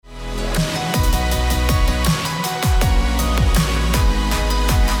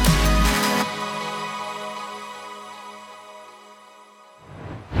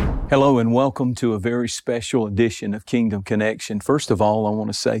Hello and welcome to a very special edition of Kingdom Connection. First of all, I want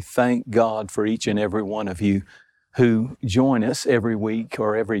to say thank God for each and every one of you who join us every week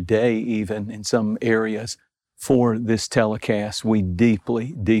or every day, even in some areas, for this telecast. We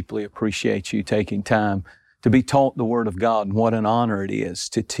deeply, deeply appreciate you taking time to be taught the Word of God, and what an honor it is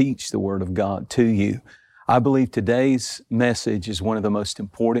to teach the Word of God to you. I believe today's message is one of the most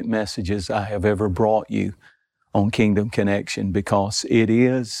important messages I have ever brought you on Kingdom Connection, because it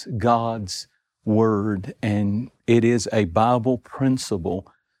is God's Word and it is a Bible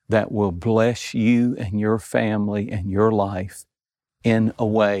principle that will bless you and your family and your life in a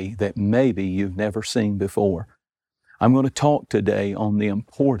way that maybe you've never seen before. I'm going to talk today on the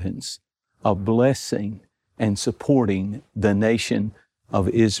importance of blessing and supporting the nation of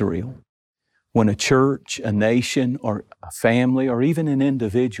Israel. When a church, a nation, or a family, or even an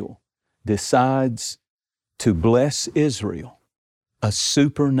individual decides to bless Israel, a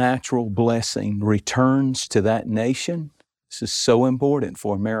supernatural blessing returns to that nation. This is so important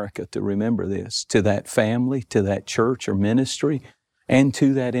for America to remember this, to that family, to that church or ministry, and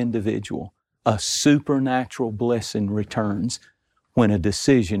to that individual. A supernatural blessing returns when a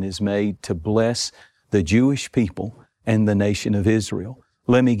decision is made to bless the Jewish people and the nation of Israel.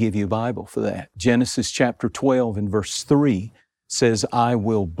 Let me give you a Bible for that. Genesis chapter 12 and verse 3 says, "I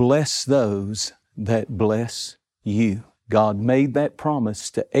will bless those that bless you." God made that promise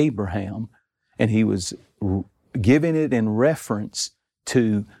to Abraham, and He was giving it in reference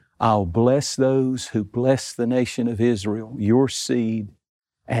to, "I'll bless those who bless the nation of Israel, your seed,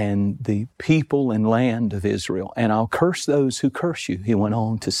 and the people and land of Israel. And I'll curse those who curse you," He went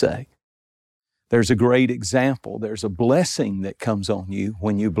on to say. There's a great example. There's a blessing that comes on you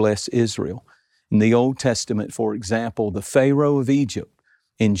when you bless Israel. In the Old Testament, for example, the Pharaoh of Egypt,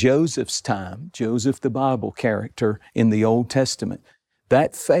 in Joseph's time, Joseph, the Bible character in the Old Testament,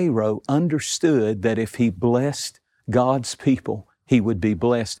 that Pharaoh understood that if he blessed God's people, he would be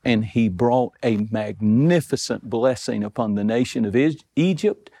blessed. And he brought a magnificent blessing upon the nation of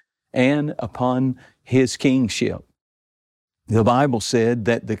Egypt and upon his kingship. The Bible said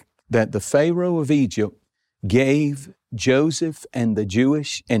that the Pharaoh of Egypt gave Joseph and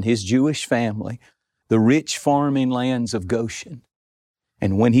his Jewish family the rich farming lands of Goshen.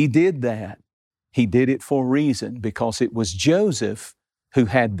 And when he did that, he did it for a reason, because it was Joseph who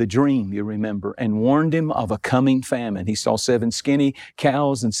had the dream, you remember, and warned him of a coming famine. He saw 7 skinny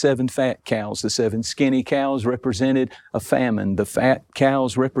cows and 7 fat cows. The 7 skinny cows represented a famine. The fat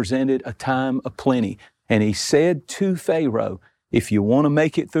cows represented a time of plenty. And he said to Pharaoh, if you want to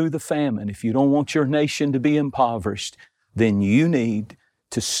make it through the famine, if you don't want your nation to be impoverished, then you need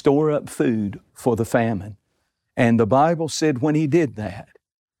to store up food for the famine. And the Bible said when he did that,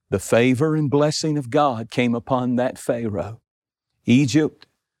 the favor and blessing of God came upon that Pharaoh. Egypt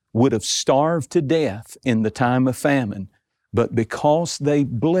would have starved to death in the time of famine, but because they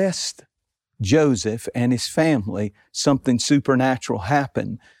blessed Joseph and his family, something supernatural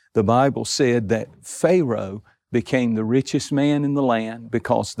happened. The Bible said that Pharaoh became the richest man in the land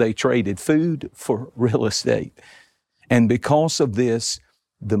because they traded food for real estate. And because of this,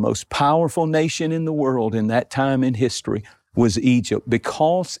 the most powerful nation in the world in that time in history was Egypt,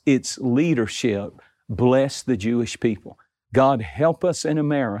 because its leadership blessed the Jewish people. God help us in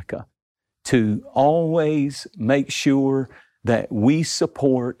America to always make sure that we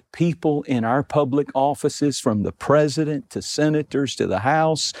support people in our public offices, from the president to senators to the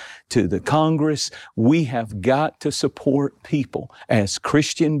House to the Congress. We have got to support people as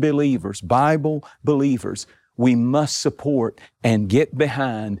Christian believers, Bible believers. We must support and get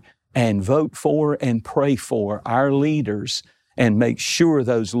behind and vote for and pray for our leaders, and make sure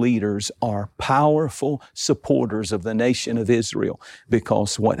those leaders are powerful supporters of the nation of Israel.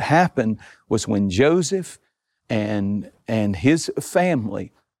 Because what happened was, when Joseph and his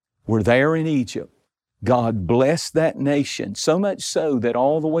family were there in Egypt, God blessed that nation, so much so that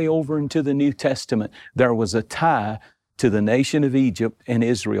all the way over into the New Testament, there was a tie to the nation of Egypt and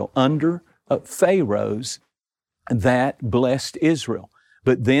Israel under pharaohs that blessed Israel.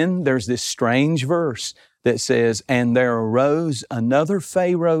 But then there's this strange verse that says, "And there arose another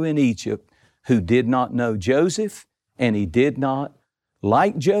Pharaoh in Egypt who did not know Joseph, and he did not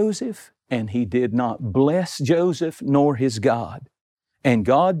like Joseph, and he did not bless Joseph nor his God." And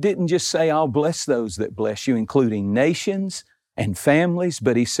God didn't just say, "I'll bless those that bless you," including nations and families,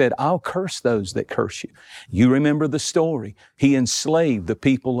 but He said, "I'll curse those that curse you." You remember the story. He enslaved the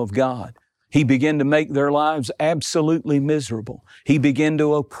people of God. He began to make their lives absolutely miserable. He began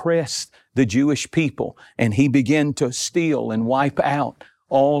to oppress the Jewish people, and he began to steal and wipe out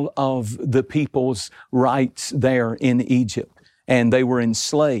all of the people's rights there in Egypt. and they were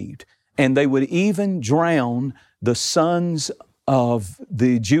enslaved. And they would even drown the sons of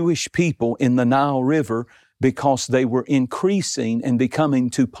the Jewish people in the Nile River because they were increasing and becoming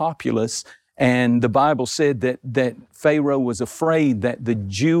too populous. And the Bible said that Pharaoh was afraid that the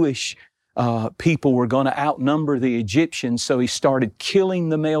Jewish people were going to outnumber the Egyptians, so he started killing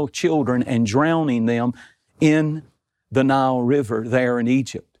the male children and drowning them in the Nile River there in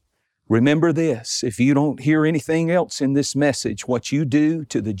Egypt. Remember this, if you don't hear anything else in this message, what you do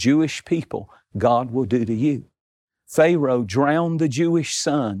to the Jewish people, God will do to you. Pharaoh drowned the Jewish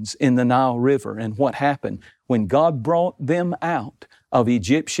sons in the Nile River, and what happened? When God brought them out of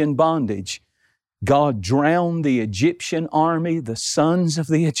Egyptian bondage, God drowned the Egyptian army, the sons of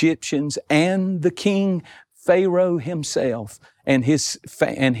the Egyptians, and the king Pharaoh himself, and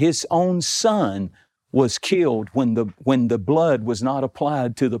his own son was killed when the blood was not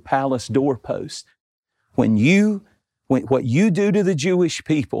applied to the palace doorpost. What you do to the Jewish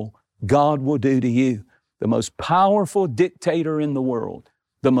people, God will do to you. The most powerful dictator in the world,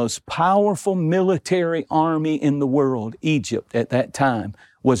 the most powerful military army in the world, Egypt at that time,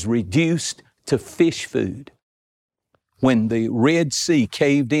 was reduced to fish food. When the Red Sea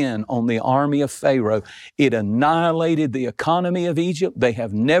caved in on the army of Pharaoh, it annihilated the economy of Egypt. They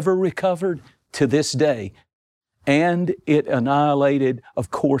have never recovered to this day. And it annihilated,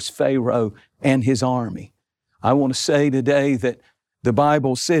 of course, Pharaoh and his army. I want to say today that the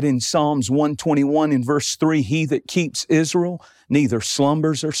Bible said in Psalms 121 in verse 3, "He that keeps Israel neither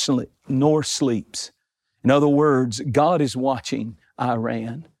slumbers nor sleeps." In other words, God is watching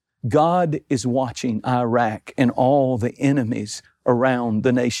Iran. God is watching Iraq and all the enemies around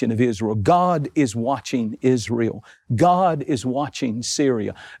the nation of Israel. God is watching Israel. God is watching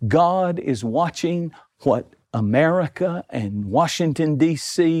Syria. God is watching what America and Washington,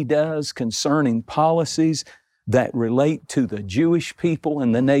 D.C. does concerning policies that relate to the Jewish people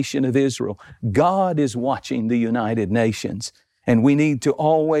and the nation of Israel. God is watching the United Nations. And we need to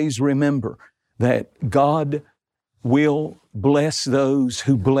always remember that God will bless those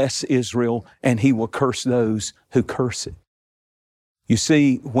who bless Israel, and He will curse those who curse it. You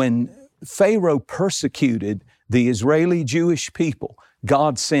see, when Pharaoh persecuted the Israeli Jewish people,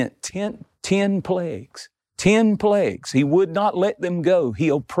 God sent 10 plagues. 10 plagues. He would not let them go. He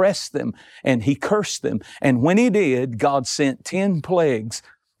oppressed them and He cursed them. And when He did, God sent 10 plagues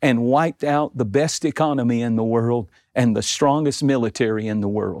and wiped out the best economy in the world and the strongest military in the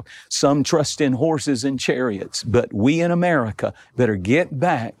world. Some trust in horses and chariots, but we in America better get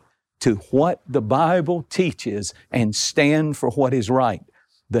back to what the Bible teaches and stand for what is right.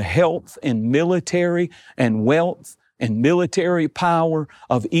 The health and military and wealth and military power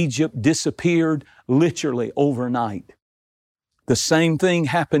of Egypt disappeared literally overnight. The same thing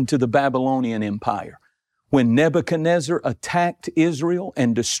happened to the Babylonian Empire. When Nebuchadnezzar attacked Israel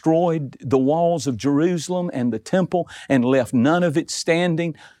and destroyed the walls of Jerusalem and the temple and left none of it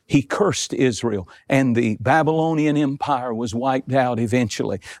standing, he cursed Israel, and the Babylonian Empire was wiped out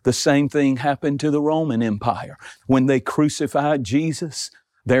eventually. The same thing happened to the Roman Empire. When they crucified Jesus,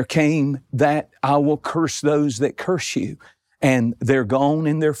 there came that "I will curse those that curse you." And they're gone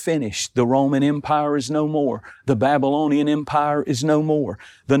and they're finished. The Roman Empire is no more. The Babylonian Empire is no more.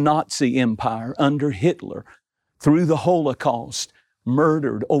 The Nazi Empire under Hitler, through the Holocaust,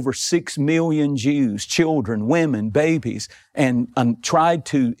 murdered over 6 million Jews, children, women, babies, and tried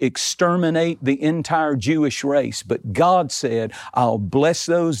to exterminate the entire Jewish race. But God said, "I'll bless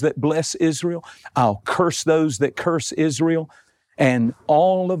those that bless Israel. I'll curse those that curse Israel." And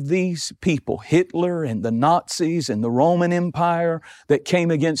all of these people, Hitler and the Nazis and the Roman Empire that came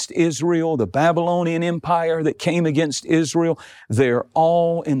against Israel, the Babylonian Empire that came against Israel, they're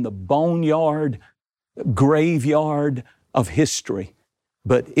all in the boneyard, graveyard of history.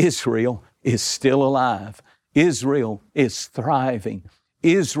 But Israel is still alive. Israel is thriving.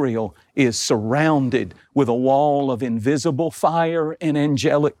 Israel is surrounded with a wall of invisible fire and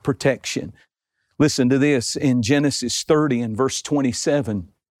angelic protection. Listen to this, in Genesis 30 and verse 27,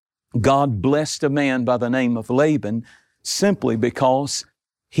 God blessed a man by the name of Laban simply because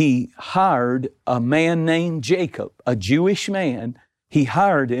he hired a man named Jacob, a Jewish man. He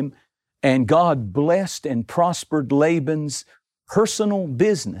hired him, and God blessed and prospered Laban's personal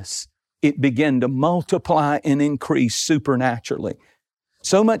business. It began to multiply and increase supernaturally.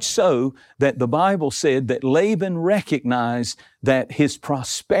 So much so that the Bible said that Laban recognized that his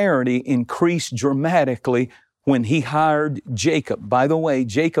prosperity increased dramatically when he hired Jacob. By the way,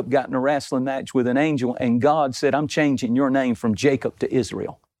 Jacob got in a wrestling match with an angel, and God said, "I'm changing your name from Jacob to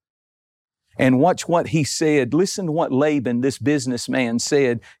Israel." And watch what he said. Listen to what Laban, this businessman,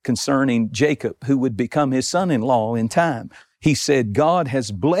 said concerning Jacob, who would become his son-in-law in time. He said, God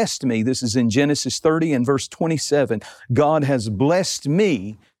has blessed me. This is in Genesis 30 and verse 27. God has blessed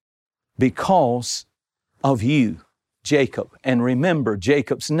me because of you, Jacob. And remember,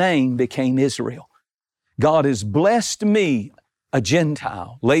 Jacob's name became Israel. God has blessed me, a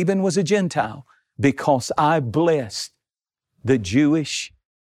Gentile. Laban was a Gentile because I blessed the Jewish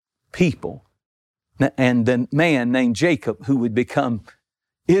people. And the man named Jacob, who would become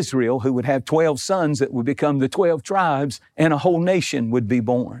Israel, who would have 12 sons that would become the 12 tribes, and a whole nation would be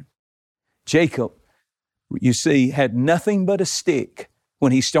born. Jacob, you see, had nothing but a stick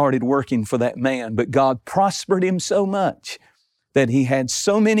when he started working for that man, but God prospered him so much that he had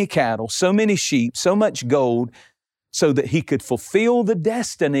so many cattle, so many sheep, so much gold, so that he could fulfill the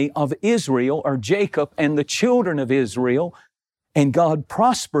destiny of Israel, or Jacob and the children of Israel. And God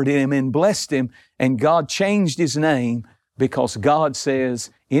prospered him and blessed him, and God changed his name because God says,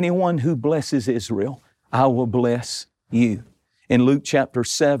 anyone who blesses Israel, I will bless you. In Luke chapter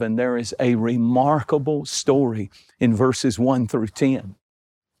 7, there is a remarkable story in verses 1 through 10.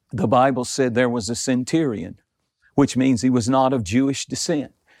 The Bible said there was a centurion, which means he was not of Jewish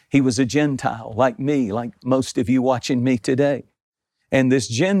descent. He was a Gentile like me, like most of you watching me today. And this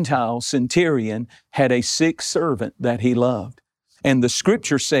Gentile centurion had a sick servant that he loved. And the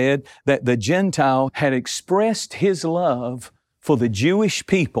Scripture said that the Gentile had expressed his love for the Jewish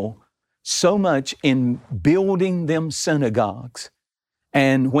people so much in building them synagogues.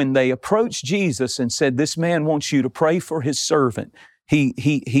 And when they approached Jesus and said, this man wants you to pray for his servant.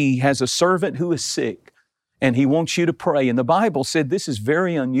 He has a servant who is sick, and he wants you to pray. And the Bible said this is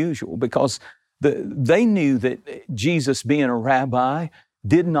very unusual because they knew that Jesus, being a rabbi,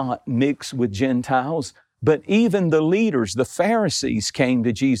 did not mix with Gentiles. But even the leaders, the Pharisees, came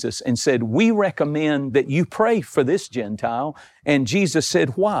to Jesus and said, we recommend that you pray for this Gentile. And Jesus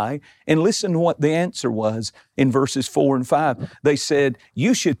said, why? And listen to what the answer was in verses 4 and 5. They said,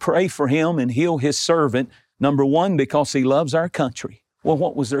 you should pray for him and heal his servant. Number one, because he loves our country. Well,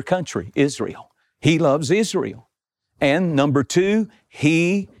 what was their country? Israel. He loves Israel. And number two,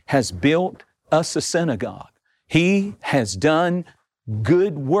 he has built us a synagogue. He has done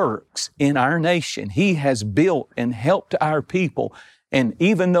good works in our nation. He has built and helped our people. And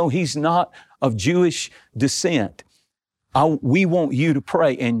even though he's not of Jewish descent, we want you to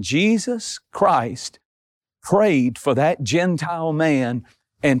pray. And Jesus Christ prayed for that Gentile man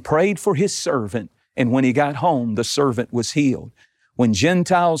and prayed for his servant. And when he got home, the servant was healed. When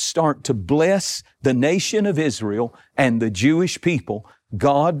Gentiles start to bless the nation of Israel and the Jewish people,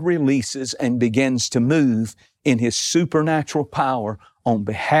 God releases and begins to move in His supernatural power on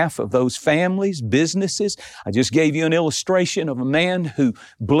behalf of those families, businesses. I just gave you an illustration of a man who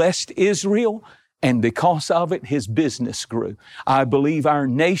blessed Israel, and because of it, his business grew. I believe our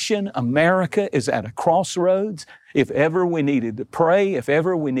nation, America, is at a crossroads. If ever we needed to pray, if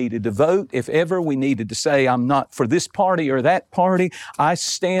ever we needed to vote, if ever we needed to say, I'm not for this party or that party, I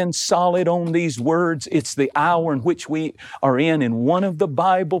stand solid on these words. It's the hour in which we are in. And one of the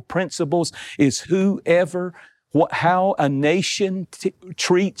Bible principles is how a nation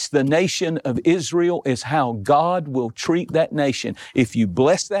treats the nation of Israel is how God will treat that nation. If you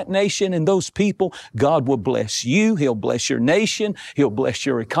bless that nation and those people, God will bless you. He'll bless your nation. He'll bless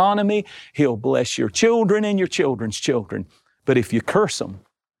your economy. He'll bless your children and your children's children. But if you curse them,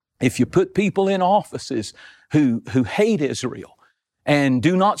 if you put people in offices who hate Israel and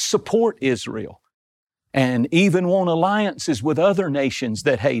do not support Israel, and even want alliances with other nations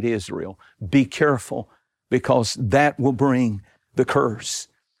that hate Israel, be careful, because that will bring the curse.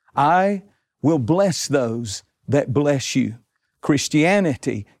 I will bless those that bless you.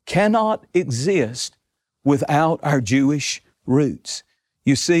 Christianity cannot exist without our Jewish roots.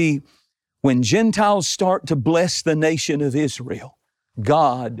 You see, when Gentiles start to bless the nation of Israel,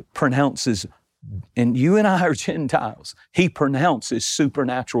 God pronounces, and you and I are Gentiles, He pronounces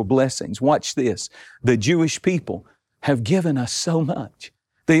supernatural blessings. Watch this. The Jewish people have given us so much.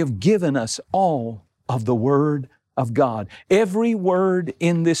 They have given us all of the Word of God. Every word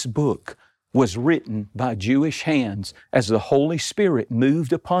in this book was written by Jewish hands as the Holy Spirit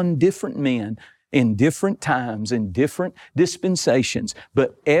moved upon different men in different times, in different dispensations.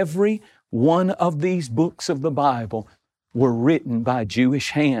 But every one of these books of the Bible were written by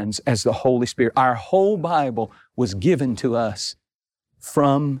Jewish hands as the Holy Spirit. Our whole Bible was given to us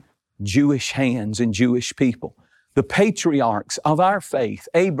from Jewish hands and Jewish people. The patriarchs of our faith,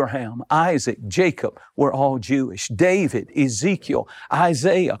 Abraham, Isaac, Jacob, were all Jewish. David, Ezekiel,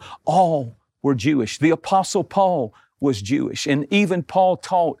 Isaiah, all were Jewish. The Apostle Paul was Jewish. And even Paul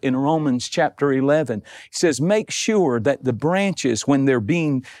taught in Romans chapter 11, he says, make sure that the branches, when they're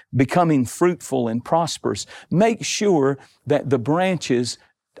becoming fruitful and prosperous, make sure that the branches,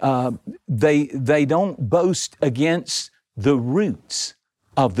 they don't boast against the roots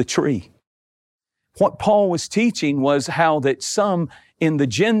of the tree. What Paul was teaching was how that some in the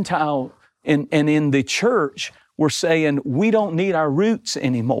Gentile and in the church were saying, we don't need our roots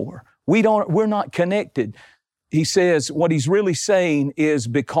anymore. We're not connected. He says what he's really saying is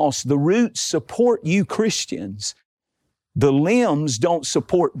because the roots support you Christians, the limbs don't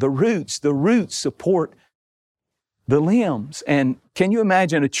support the roots. The roots support the limbs. And can you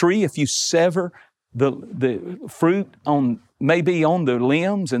imagine a tree if you sever the fruit maybe on the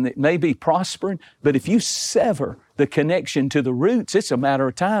limbs and it may be prospering, but if you sever the connection to the roots, it's a matter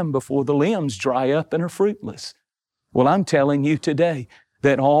of time before the limbs dry up and are fruitless. Well, I'm telling you today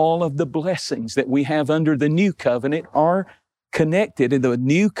that all of the blessings that we have under the new covenant are connected. And the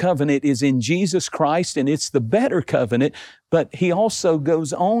new covenant is in Jesus Christ, and it's the better covenant. But he also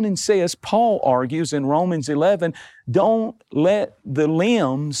goes on and says, Paul argues in Romans 11, don't let the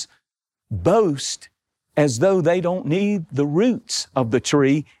limbs boast as though they don't need the roots of the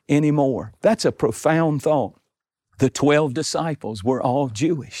tree anymore. That's a profound thought. The 12 disciples were all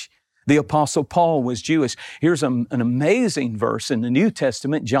Jewish. The Apostle Paul was Jewish. Here's an amazing verse in the New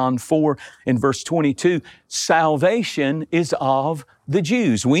Testament, John 4 and verse 22. Salvation is of the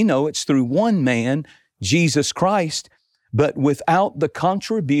Jews. We know it's through one man, Jesus Christ, but without the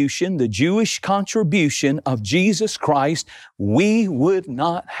contribution, the Jewish contribution of Jesus Christ, we would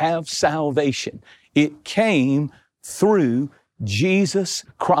not have salvation. It came through Jesus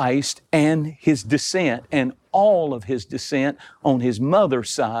Christ and His descent, and all of His descent on His mother's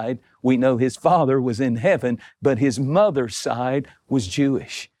side. We know His father was in heaven, but His mother's side was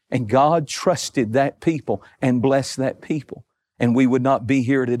Jewish. And God trusted that people and blessed that people. And we would not be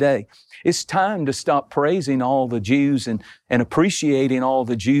here today. It's time to stop praising all the Jews and appreciating all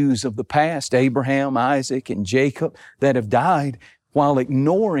the Jews of the past, Abraham, Isaac, and Jacob that have died, while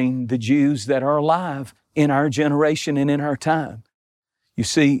ignoring the Jews that are alive in our generation and in our time. You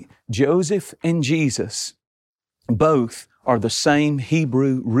see, Joseph and Jesus, both are the same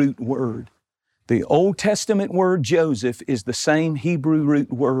Hebrew root word. The Old Testament word Joseph is the same Hebrew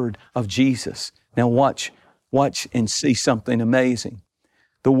root word of Jesus. Now watch and see something amazing.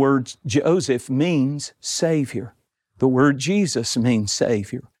 The word Joseph means Savior. The word Jesus means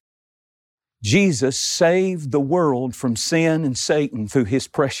Savior. Jesus saved the world from sin and Satan through His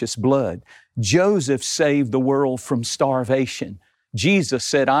precious blood. Joseph saved the world from starvation. Jesus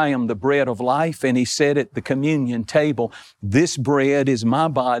said, I am the bread of life, and He said at the communion table, this bread is my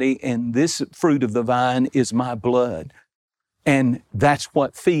body and this fruit of the vine is my blood. And that's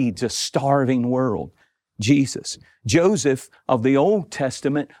what feeds a starving world. Jesus. Joseph of the Old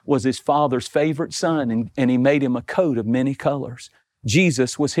Testament was his father's favorite son, and he made him a coat of many colors.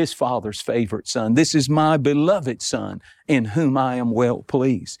 Jesus was his father's favorite son. This is my beloved son in whom I am well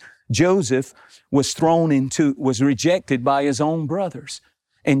pleased. Joseph was rejected by his own brothers,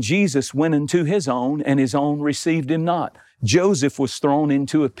 and Jesus went into his own, and his own received him not. Joseph was thrown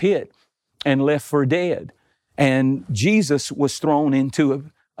into a pit and left for dead, and Jesus was thrown into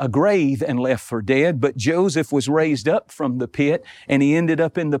a grave and left for dead, but Joseph was raised up from the pit and he ended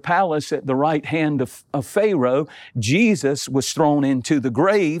up in the palace at the right hand of Pharaoh. Jesus was thrown into the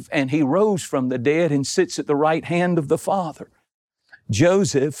grave and he rose from the dead and sits at the right hand of the Father.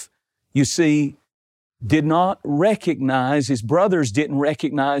 Joseph, you see, did not recognize, his brothers didn't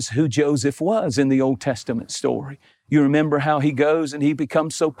recognize who Joseph was in the Old Testament story. You remember how he goes and he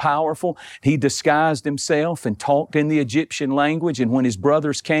becomes so powerful. He disguised himself and talked in the Egyptian language. And when his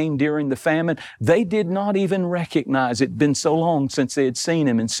brothers came during the famine, they did not even recognize it. It'd been so long since they had seen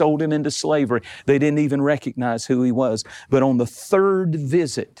him and sold him into slavery. They didn't even recognize who he was. But on the third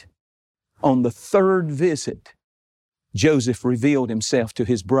visit, Joseph revealed himself to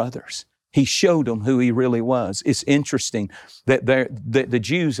his brothers. He showed them who he really was. It's interesting that the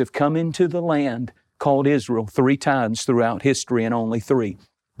Jews have come into the land called Israel 3 times throughout history, and only 3.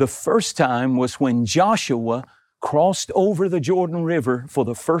 The first time was when Joshua crossed over the Jordan River for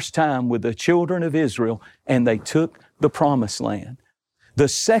the first time with the children of Israel, and they took the promised land. The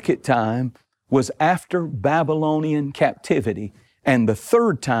second time was after Babylonian captivity, and the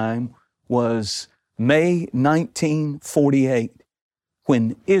third time was May 1948,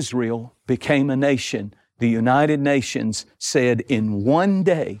 when Israel became a nation. The United Nations said, in one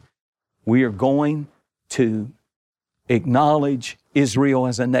day, we are going to acknowledge Israel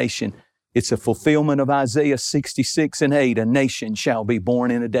as a nation. It's a fulfillment of Isaiah 66:8. A nation shall be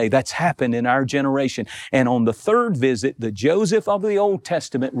born in a day. That's happened in our generation. And on the third visit, the Joseph of the Old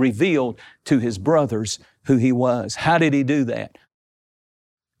Testament revealed to his brothers who he was. How did he do that?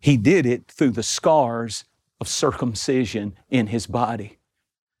 He did it through the scars of circumcision in his body.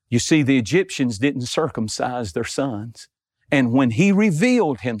 You see, the Egyptians didn't circumcise their sons. And when he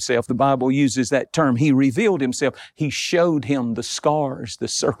revealed himself, the Bible uses that term, he revealed himself, he showed him the scars, the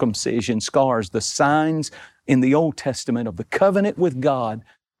circumcision scars, the signs in the Old Testament of the covenant with God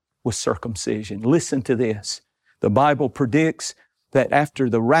was circumcision. Listen to this. The Bible predicts that after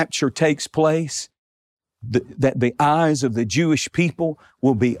the rapture takes place, that the eyes of the Jewish people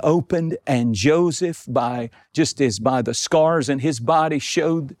will be opened, and Joseph, just as by the scars in his body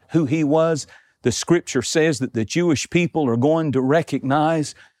showed who he was, the Scripture says that the Jewish people are going to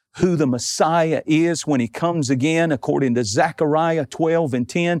recognize who the Messiah is when He comes again, according to Zechariah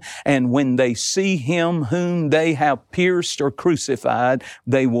 12:10. And when they see Him whom they have pierced or crucified,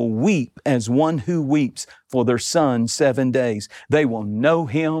 they will weep as one who weeps for their son 7 days. They will know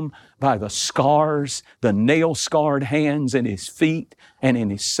Him by the scars, the nail-scarred hands in His feet and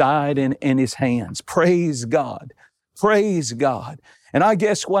in His side and in His hands. Praise God. Praise God. And I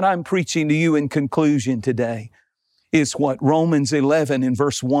guess what I'm preaching to you in conclusion today is what Romans 11 in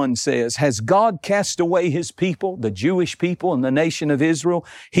verse 1 says. Has God cast away His people, the Jewish people and the nation of Israel?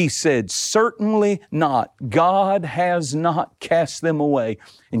 He said, certainly not. God has not cast them away.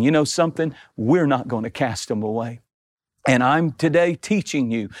 And you know something? We're not going to cast them away. And I'm today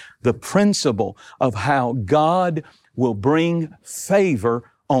teaching you the principle of how God will bring favor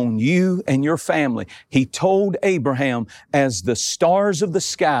on you and your family. He told Abraham, as the stars of the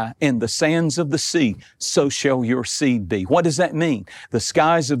sky and the sands of the sea, so shall your seed be. What does that mean? The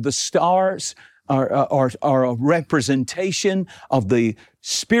skies of the stars are a representation of the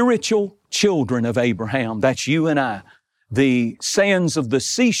spiritual children of Abraham. That's you and I. The sands of the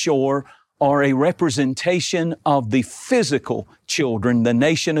seashore are a representation of the physical children, the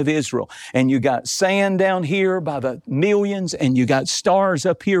nation of Israel. And you got sand down here by the millions, and you got stars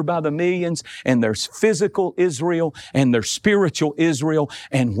up here by the millions, and there's physical Israel and there's spiritual Israel.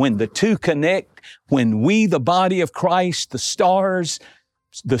 And when the two connect, when we, the body of Christ, the stars,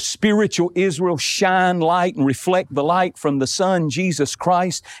 the spiritual Israel, shine light and reflect the light from the Son, Jesus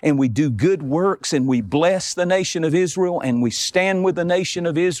Christ, and we do good works and we bless the nation of Israel and we stand with the nation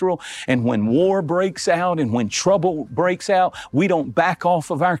of Israel. And when war breaks out and when trouble breaks out, we don't back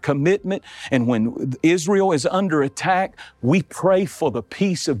off of our commitment. And when Israel is under attack, we pray for the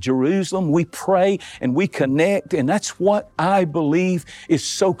peace of Jerusalem. We pray and we connect. And that's what I believe is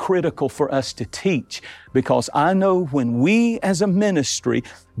so critical for us to teach. Because I know when we as a ministry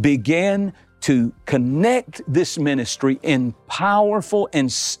begin to connect this ministry in powerful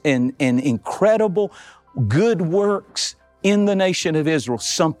and incredible good works in the nation of Israel,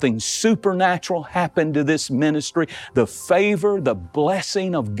 something supernatural happened to this ministry. The favor, the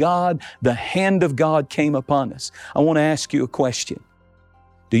blessing of God, the hand of God came upon us. I want to ask you a question.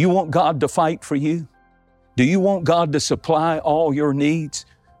 Do you want God to fight for you? Do you want God to supply all your needs?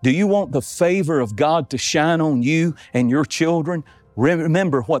 Do you want the favor of God to shine on you and your children?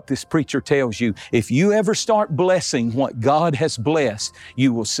 Remember what this preacher tells you. If you ever start blessing what God has blessed,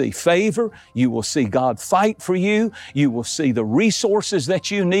 you will see favor, you will see God fight for you, you will see the resources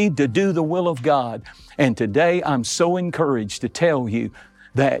that you need to do the will of God. And today I'm so encouraged to tell you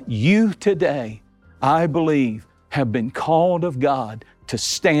that you today, I believe, have been called of God to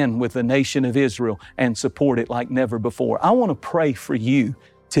stand with the nation of Israel and support it like never before. I want to pray for you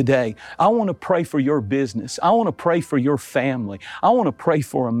today. I want to pray for your business. I want to pray for your family. I want to pray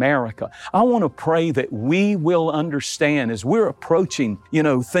for America. I want to pray that we will understand as we're approaching,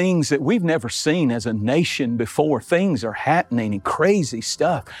 things that we've never seen as a nation before. Things are happening and crazy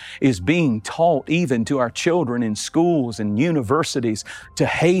stuff is being taught even to our children in schools and universities to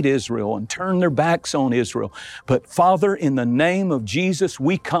hate Israel and turn their backs on Israel. But Father, in the name of Jesus,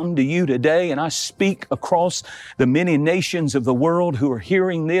 we come to you today and I speak across the many nations of the world who are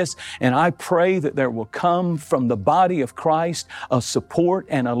hearing this, and I pray that there will come from the body of Christ a support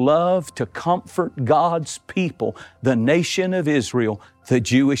and a love to comfort God's people, the nation of Israel, the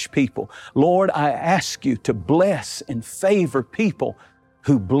Jewish people. Lord, I ask you to bless and favor people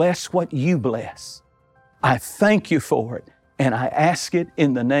who bless what you bless. I thank you for it, and I ask it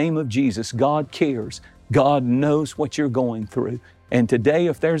in the name of Jesus. God cares. God knows what you're going through. And today,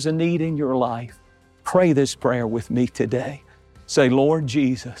 if there's a need in your life, pray this prayer with me today. Say, Lord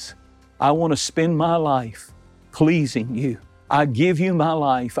Jesus, I want to spend my life pleasing you. I give you my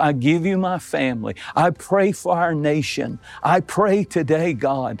life. I give you my family. I pray for our nation. I pray today,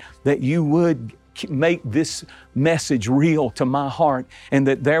 God, that you would make this message real to my heart and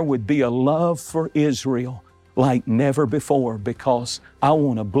that there would be a love for Israel like never before, because I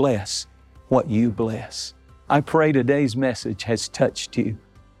want to bless what you bless. I pray today's message has touched you,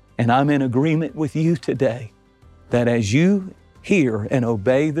 and I'm in agreement with you today that as you hear and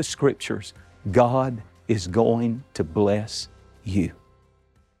obey the Scriptures, God is going to bless you.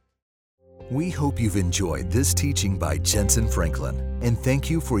 We hope you've enjoyed this teaching by Jentezen Franklin, and thank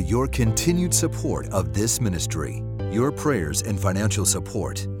you for your continued support of this ministry. Your prayers and financial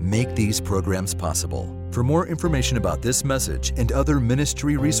support make these programs possible. For more information about this message and other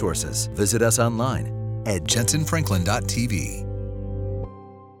ministry resources, visit us online at jentezenfranklin.tv.